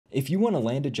If you want to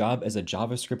land a job as a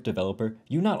JavaScript developer,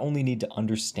 you not only need to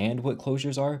understand what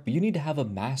closures are, but you need to have a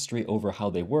mastery over how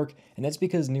they work, and that's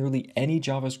because nearly any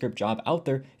JavaScript job out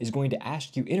there is going to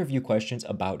ask you interview questions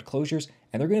about closures,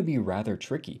 and they're going to be rather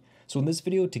tricky. So in this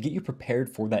video, to get you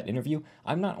prepared for that interview,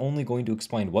 I'm not only going to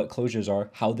explain what closures are,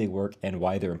 how they work, and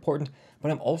why they're important,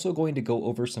 but I'm also going to go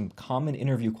over some common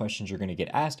interview questions you're going to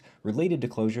get asked related to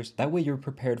closures. That way you're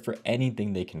prepared for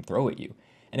anything they can throw at you.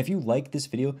 And if you like this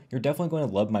video, you're definitely going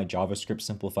to love my JavaScript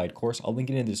Simplified course. I'll link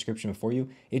it in the description for you.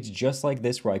 It's just like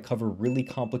this, where I cover really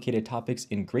complicated topics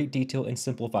in great detail and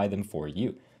simplify them for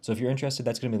you. So if you're interested,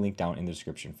 that's going to be linked down in the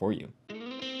description for you.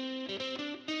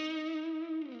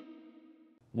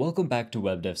 Welcome back to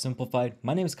Web Dev Simplified.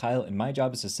 My name is Kyle, and my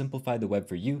job is to simplify the web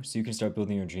for you so you can start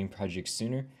building your dream projects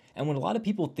sooner. And when a lot of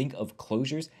people think of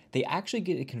closures, they actually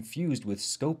get it confused with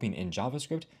scoping in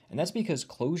JavaScript, and that's because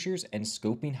closures and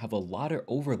scoping have a lot of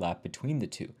overlap between the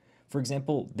two. For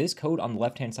example, this code on the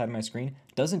left-hand side of my screen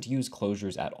doesn't use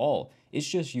closures at all. It's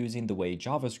just using the way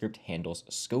JavaScript handles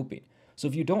scoping. So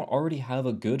if you don't already have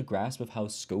a good grasp of how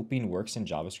scoping works in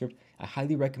JavaScript, I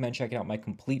highly recommend checking out my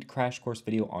complete crash course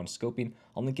video on scoping.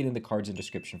 I'll link it in the cards and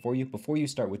description for you before you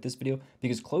start with this video,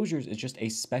 because closures is just a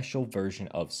special version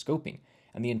of scoping.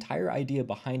 And the entire idea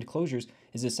behind closures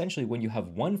is essentially when you have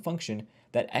one function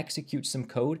that executes some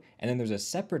code, and then there's a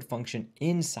separate function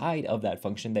inside of that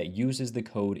function that uses the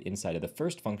code inside of the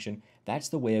first function. That's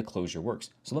the way a closure works.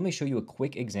 So let me show you a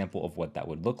quick example of what that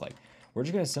would look like. We're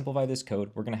just going to simplify this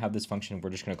code. We're going to have this function.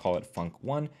 We're just going to call it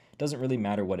func1. Doesn't really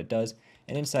matter what it does.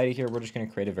 And inside of here, we're just going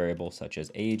to create a variable such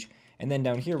as age. And then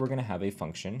down here, we're going to have a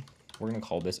function. We're going to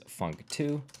call this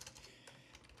func2.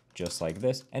 Just like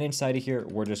this. And inside of here,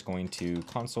 we're just going to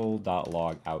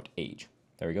console.log out age.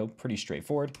 There we go, pretty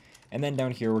straightforward. And then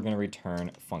down here, we're going to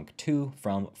return func2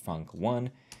 from func1.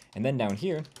 And then down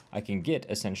here, I can get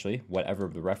essentially whatever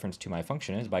the reference to my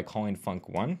function is by calling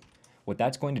func1. What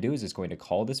that's going to do is it's going to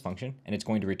call this function, and it's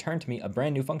going to return to me a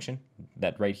brand new function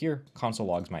that right here, console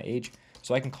logs my age.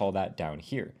 So I can call that down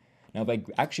here. Now, if I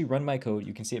actually run my code,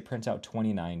 you can see it prints out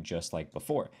 29 just like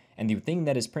before. And the thing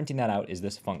that is printing that out is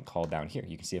this func call down here.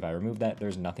 You can see if I remove that,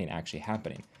 there's nothing actually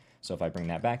happening. So if I bring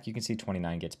that back, you can see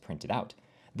 29 gets printed out.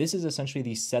 This is essentially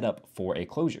the setup for a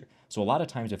closure. So a lot of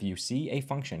times if you see a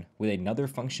function with another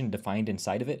function defined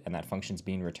inside of it and that function's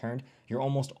being returned, you're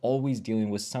almost always dealing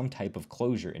with some type of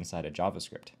closure inside of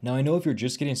JavaScript. Now I know if you're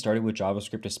just getting started with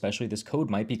JavaScript especially, this code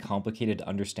might be complicated to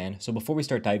understand. So before we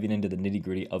start diving into the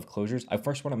nitty-gritty of closures, I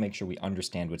first want to make sure we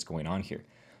understand what's going on here.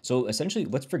 So essentially,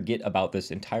 let's forget about this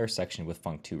entire section with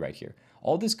func2 right here.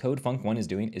 All this code func1 is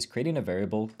doing is creating a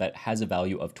variable that has a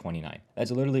value of 29.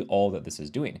 That's literally all that this is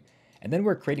doing. And then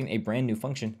we're creating a brand new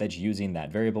function that's using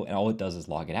that variable, and all it does is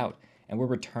log it out. And we're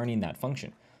returning that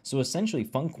function. So essentially,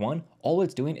 func1, all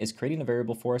it's doing is creating a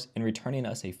variable for us and returning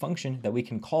us a function that we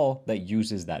can call that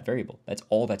uses that variable. That's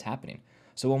all that's happening.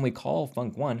 So when we call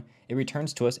func1, it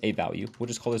returns to us a value. We'll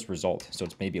just call this result, so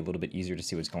it's maybe a little bit easier to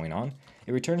see what's going on.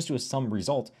 It returns to us some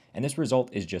result, and this result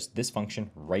is just this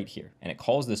function right here. And it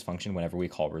calls this function whenever we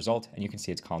call result, and you can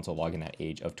see it's console logging that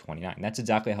age of 29. And that's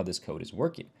exactly how this code is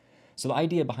working. So the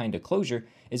idea behind a closure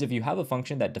is if you have a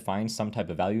function that defines some type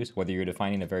of values, whether you're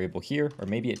defining a variable here, or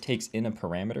maybe it takes in a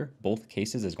parameter, both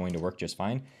cases is going to work just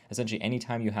fine. Essentially,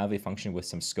 anytime you have a function with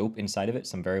some scope inside of it,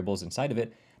 some variables inside of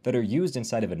it, that are used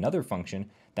inside of another function,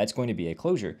 that's going to be a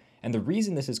closure. And the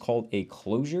reason this is called a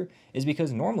closure is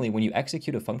because normally when you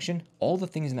execute a function, all the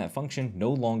things in that function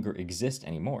no longer exist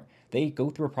anymore. They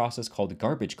go through a process called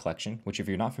garbage collection, which if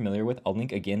you're not familiar with, I'll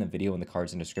link again a video in the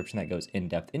cards and description that goes in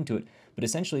depth into it. But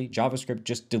essentially, JavaScript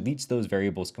just deletes those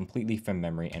variables completely from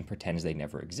memory and pretends they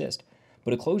never exist.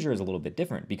 But a closure is a little bit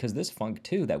different because this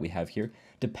func2 that we have here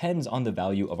depends on the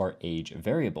value of our age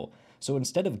variable. So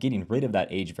instead of getting rid of that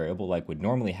age variable like would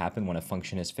normally happen when a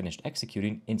function is finished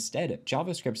executing, instead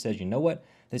JavaScript says, you know what,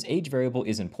 this age variable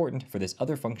is important for this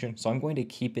other function, so I'm going to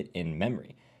keep it in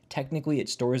memory. Technically, it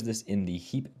stores this in the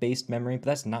heap-based memory, but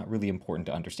that's not really important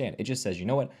to understand. It just says, you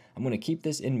know what, I'm going to keep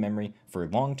this in memory for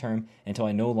long term until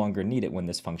I no longer need it when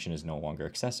this function is no longer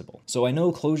accessible. So I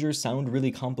know closures sound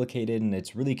really complicated and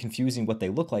it's really confusing what they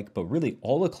look like, but really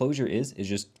all a closure is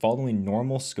just following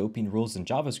normal scoping rules in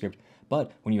JavaScript.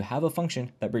 But when you have a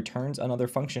function that returns another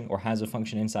function or has a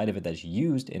function inside of it that's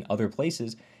used in other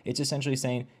places, it's essentially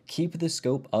saying keep the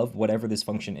scope of whatever this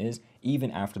function is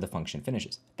even after the function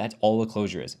finishes. That's all a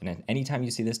closure is. And anytime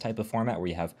you see this type of format where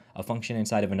you have a function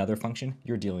inside of another function,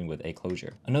 you're dealing with a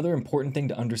closure. Another important thing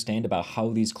to understand about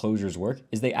how these closures work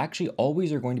is they actually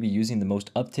always are going to be using the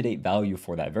most up-to-date value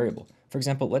for that variable. For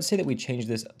example, let's say that we change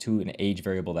this to an age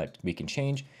variable that we can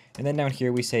change, and then down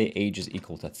here we say age is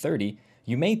equal to 30.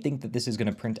 You may think that this is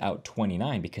going to print out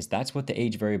 29 because that's what the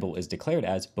age variable is declared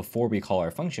as before we call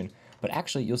our function, but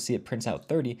actually you'll see it prints out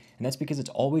 30, and that's because it's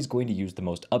always going to use the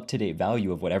most up-to-date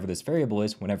value of whatever this variable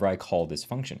is whenever I call this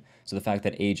function. So the fact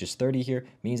that age is 30 here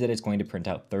means that it's going to print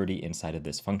out 30 inside of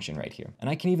this function right here. And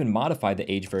I can even modify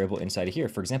the age variable inside of here.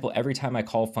 For example, every time I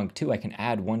call func2, I can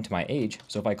add 1 to my age.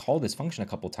 So if I call this function a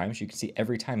couple times, you can see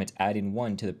every time it's adding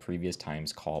 1 to the previous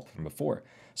time's call from before.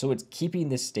 So it's keeping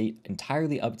this state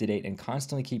entirely up to date and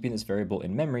constantly keeping this variable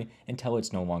in memory until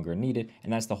it's no longer needed.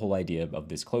 And that's the whole idea of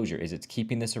this closure, is it's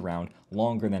keeping this around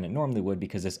longer than it normally would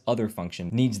because this other function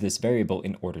needs this variable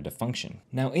in order to function.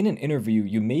 Now, in an interview,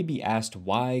 you may be asked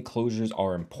why closures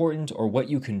are important or what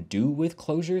you can do with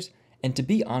closures. And to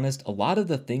be honest, a lot of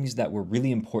the things that were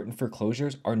really important for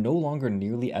closures are no longer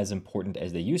nearly as important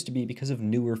as they used to be because of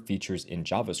newer features in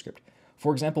JavaScript.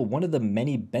 For example, one of the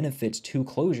many benefits to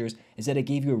closures is that it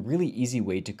gave you a really easy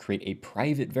way to create a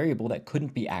private variable that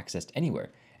couldn't be accessed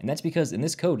anywhere. And that's because in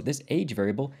this code, this age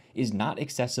variable is not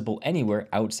accessible anywhere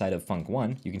outside of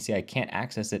func1. You can see I can't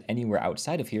access it anywhere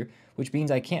outside of here, which means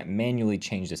I can't manually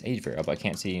change this age variable. I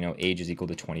can't say, age is equal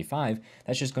to 25.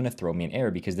 That's just going to throw me an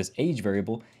error because this age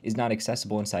variable is not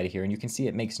accessible inside of here, and you can see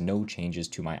it makes no changes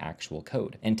to my actual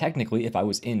code. And technically, if I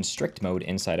was in strict mode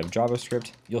inside of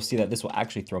JavaScript, you'll see that this will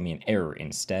actually throw me an error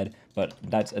instead, but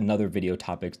that's another video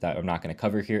topic that I'm not going to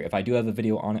cover here. If I do have a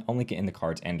video on it, I'll link it in the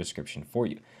cards and description for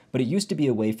you. But it used to be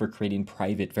a way for creating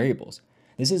private variables.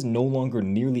 This is no longer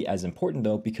nearly as important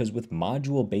though, because with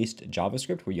module-based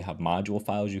JavaScript, where you have module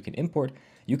files you can import,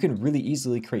 you can really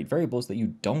easily create variables that you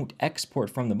don't export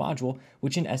from the module,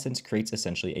 which in essence creates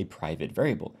essentially a private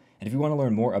variable. And if you want to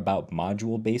learn more about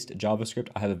module-based JavaScript,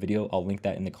 I have a video, I'll link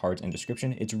that in the cards and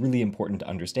description. It's really important to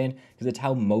understand because it's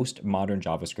how most modern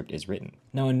JavaScript is written.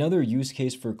 Now, another use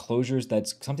case for closures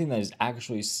that's something that is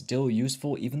actually still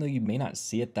useful, even though you may not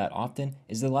see it that often,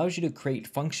 is it allows you to create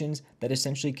functions that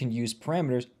essentially can use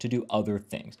parameters to do other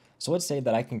things. So let's say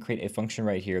that I can create a function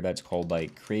right here that's called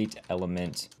like create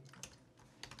element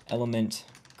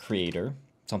creator,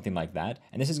 something like that.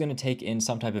 And this is going to take in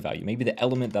some type of value, maybe the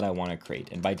element that I want to create.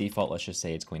 And by default, let's just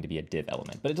say it's going to be a div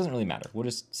element, but it doesn't really matter. We'll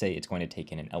just say it's going to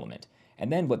take in an element. And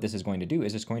then what this is going to do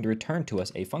is it's going to return to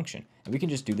us a function. And we can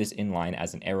just do this in line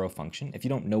as an arrow function. If you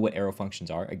don't know what arrow functions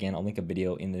are, again, I'll link a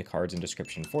video in the cards and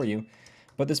description for you.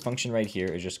 But this function right here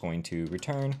is just going to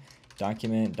return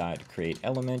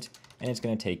document.createElement, and it's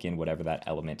going to take in whatever that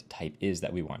element type is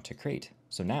that we want to create.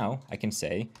 So now I can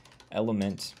say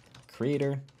element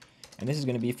creator, and this is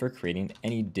going to be for creating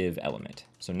any div element.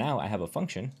 So now I have a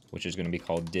function, which is going to be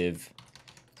called div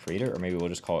creator, or maybe we'll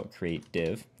just call it create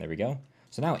div. There we go.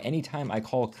 So now anytime I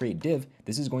call create div,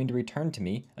 this is going to return to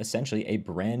me essentially a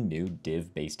brand new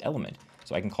div-based element.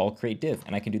 So I can call create div,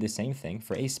 and I can do the same thing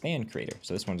for a span creator.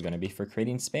 So this one's going to be for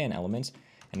creating span elements,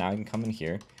 and now I can come in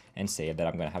here and say that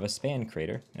I'm going to have a span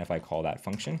creator. And if I call that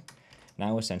function,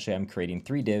 now essentially I'm creating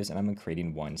 3 divs and I'm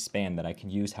creating 1 span that I can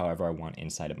use however I want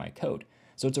inside of my code.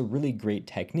 So it's a really great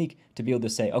technique to be able to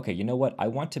say, okay, you know what? I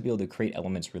want to be able to create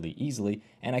elements really easily,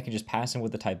 and I can just pass in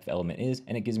what the type of element is,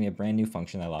 and it gives me a brand new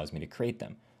function that allows me to create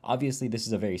them. Obviously, this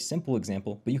is a very simple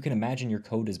example, but you can imagine your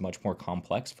code is much more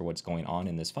complex for what's going on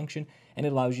in this function, and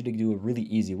it allows you to do a really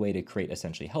easy way to create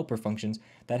essentially helper functions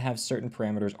that have certain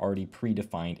parameters already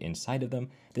predefined inside of them.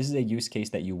 This is a use case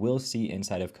that you will see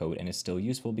inside of code and is still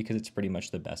useful because it's pretty much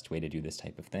the best way to do this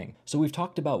type of thing. So we've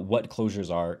talked about what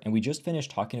closures are, and we just finished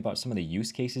talking about some of the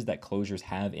use cases that closures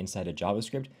have inside of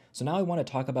JavaScript. So now I want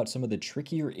to talk about some of the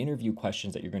trickier interview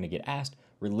questions that you're going to get asked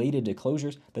related to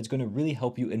closures that's going to really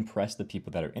help you impress the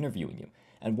people that are interviewing you.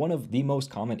 And one of the most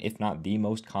common, if not the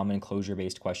most common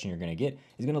closure-based question you're going to get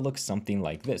is going to look something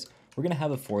like this. We're going to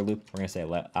have a for loop. We're going to say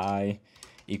let I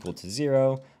equal to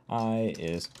 0, I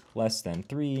is less than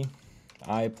 3,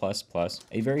 I plus plus,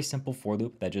 a very simple for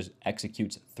loop that just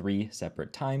executes 3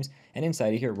 separate times. And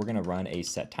inside of here, we're going to run a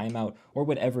set timeout or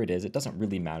whatever it is. It doesn't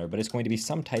really matter, but it's going to be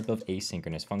some type of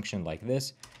asynchronous function like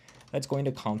this. That's going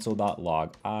to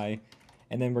console.log I.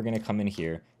 And then we're going to come in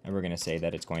here and we're going to say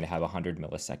that it's going to have a 100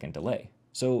 millisecond delay.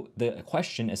 So the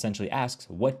question essentially asks,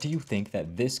 what do you think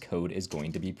that this code is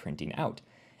going to be printing out?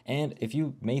 And if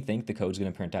you may think the code is going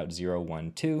to print out 0,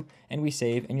 1, 2, and we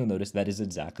save, and you'll notice that is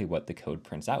exactly what the code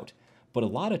prints out. But a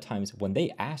lot of times when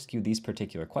they ask you these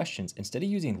particular questions, instead of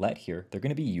using let here, they're going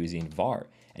to be using var.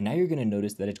 And now you're going to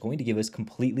notice that it's going to give us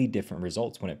completely different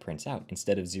results when it prints out.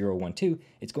 Instead of 0, 1, 2,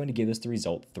 it's going to give us the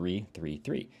result 3, 3,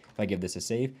 3. If I give this a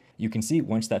save, you can see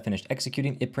once that finished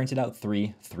executing, it printed out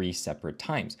 3 separate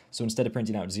times. So instead of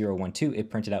printing out 0, 1, 2, it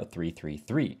printed out 3, 3,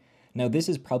 3. Now, this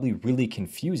is probably really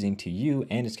confusing to you,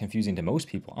 and it's confusing to most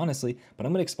people, honestly, but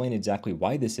I'm going to explain exactly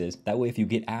why this is. That way, if you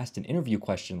get asked an interview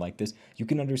question like this, you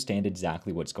can understand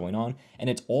exactly what's going on, and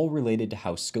it's all related to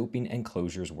how scoping and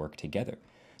closures work together.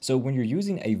 So when you're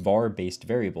using a var-based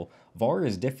variable, var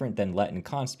is different than let and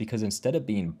const because instead of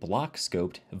being block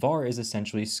scoped, var is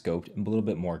essentially scoped a little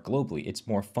bit more globally. It's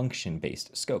more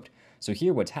function-based scoped. So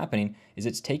here what's happening is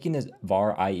it's taking this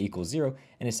var I equals 0,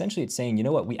 and essentially it's saying, you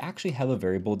know what, we actually have a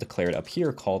variable declared up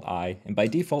here called I, and by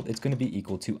default it's going to be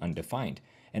equal to undefined.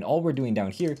 And all we're doing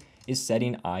down here is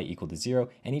setting I equal to 0,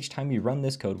 and each time we run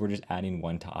this code, we're just adding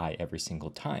 1 to I every single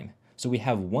time. So we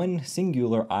have one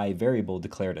singular I variable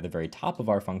declared at the very top of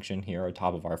our function here, or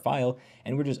top of our file,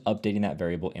 and we're just updating that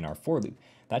variable in our for loop.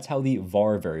 That's how the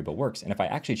var variable works. And if I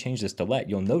actually change this to let,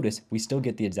 you'll notice we still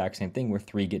get the exact same thing where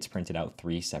 3 gets printed out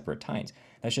 3 separate times.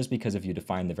 That's just because if you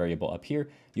define the variable up here,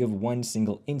 you have one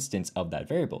single instance of that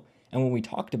variable. And when we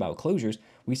talked about closures,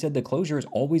 we said the closure is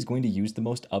always going to use the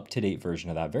most up-to-date version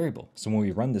of that variable. So when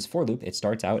we run this for loop, it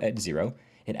starts out at 0,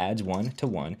 it adds 1 to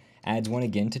 1, adds 1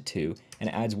 again to 2, and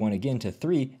adds 1 again to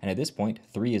 3, and at this point,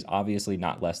 3 is obviously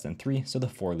not less than 3, so the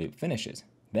for loop finishes.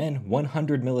 Then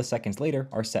 100 milliseconds later,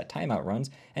 our set timeout runs,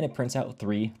 and it prints out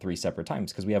 3 separate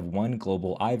times, because we have one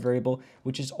global I variable,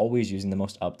 which is always using the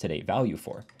most up-to-date value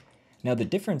for. Now the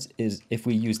difference is if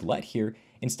we use let here,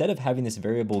 instead of having this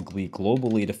variable be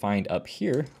globally defined up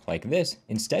here, like this,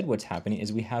 instead what's happening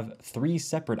is we have 3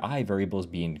 separate I variables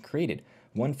being created,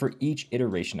 one for each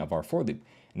iteration of our for loop.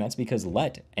 And that's because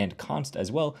let and const as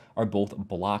well are both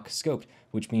block scoped,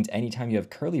 which means anytime you have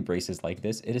curly braces like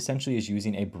this, it essentially is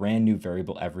using a brand new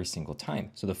variable every single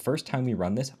time. So the first time we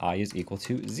run this, I is equal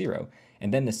to 0.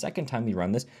 And then the second time we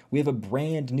run this, we have a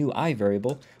brand new I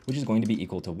variable, which is going to be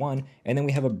equal to 1. And then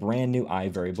we have a brand new I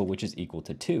variable, which is equal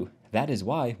to 2. That is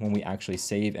why when we actually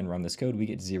save and run this code, we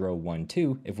get 0, 1,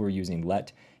 2 if we're using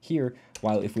let here,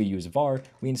 while if we use var,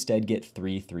 we instead get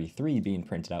 3, 3, 3 being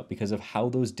printed out because of how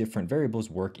those different variables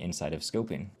work inside of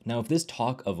scoping. Now, if this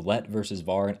talk of let versus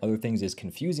var and other things is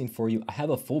confusing for you, I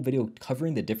have a full video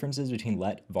covering the differences between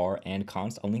let, var, and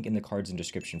const. I'll link in the cards and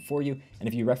description for you. And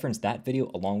if you reference that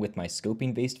video along with my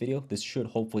scoping-based video, this should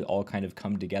hopefully all kind of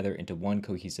come together into one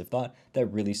cohesive thought that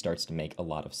really starts to make a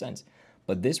lot of sense.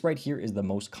 But this right here is the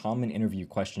most common interview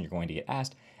question you're going to get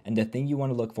asked, and the thing you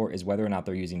want to look for is whether or not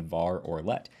they're using var or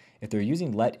let. If they're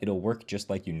using let, it'll work just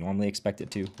like you normally expect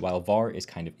it to, while var is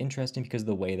kind of interesting because of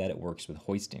the way that it works with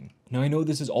hoisting. Now I know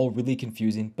this is all really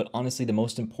confusing, but honestly the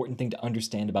most important thing to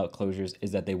understand about closures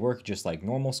is that they work just like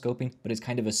normal scoping, but it's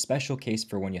kind of a special case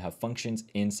for when you have functions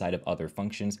inside of other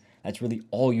functions. That's really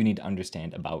all you need to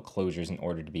understand about closures in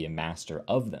order to be a master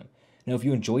of them. Now, if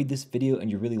you enjoyed this video and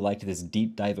you really liked this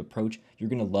deep dive approach, you're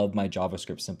going to love my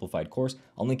JavaScript Simplified course.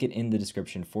 I'll link it in the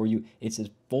description for you. It's a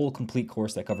full, complete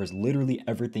course that covers literally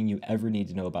everything you ever need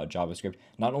to know about JavaScript,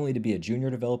 not only to be a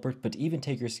junior developer, but to even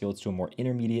take your skills to a more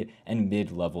intermediate and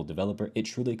mid-level developer. It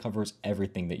truly covers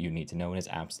everything that you need to know and is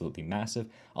absolutely massive.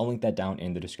 I'll link that down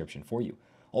in the description for you.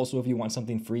 Also, if you want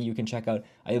something free you can check out,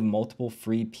 I have multiple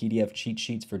free PDF cheat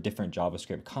sheets for different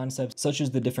JavaScript concepts, such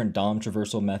as the different DOM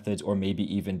traversal methods or maybe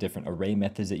even different array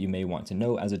methods that you may want to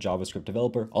know as a JavaScript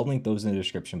developer. I'll link those in the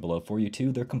description below for you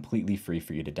too. They're completely free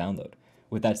for you to download.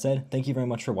 With that said, thank you very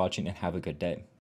much for watching and have a good day.